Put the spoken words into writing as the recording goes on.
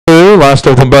last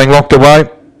of them being locked away.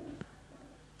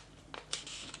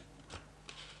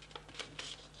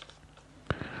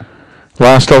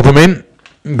 Last of them in.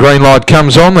 Green light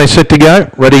comes on. They're set to go.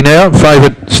 Ready now.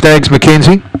 Favourite Stags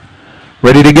Mackenzie.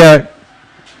 Ready to go.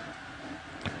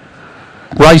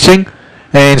 Racing.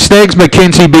 And Stags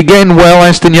Mackenzie began well.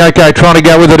 Aston Yoko trying to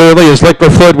go with it early as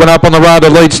Leclerc Flirt went up on the radar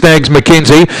lead Stags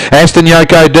Mackenzie. Aston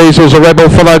Yoko Diesel's a rebel,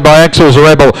 followed by Axel's a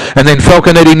rebel. And then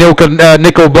Falconetti,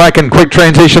 Nickel Black and Quick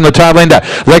Transition, the tail ender.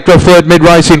 Leclerc Flirt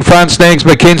mid-race in front. Stags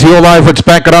Mackenzie all over. It's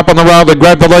back it up on the rail to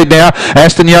grab the lead now.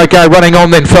 Aston Yoko running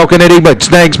on, then Falconetti, but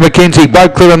Stags Mackenzie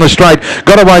both clear on the straight.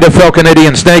 Got away to Falconetti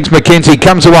and Stags Mackenzie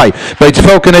comes away. Beats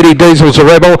Falconetti, Diesel's a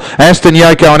rebel. Aston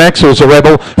Yoko and Axel's a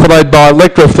rebel, followed by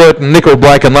Leclerc Flirt and Nickel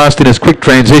Black, and last in his Quick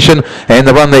Transition, and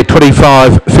the run there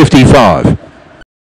 25.55.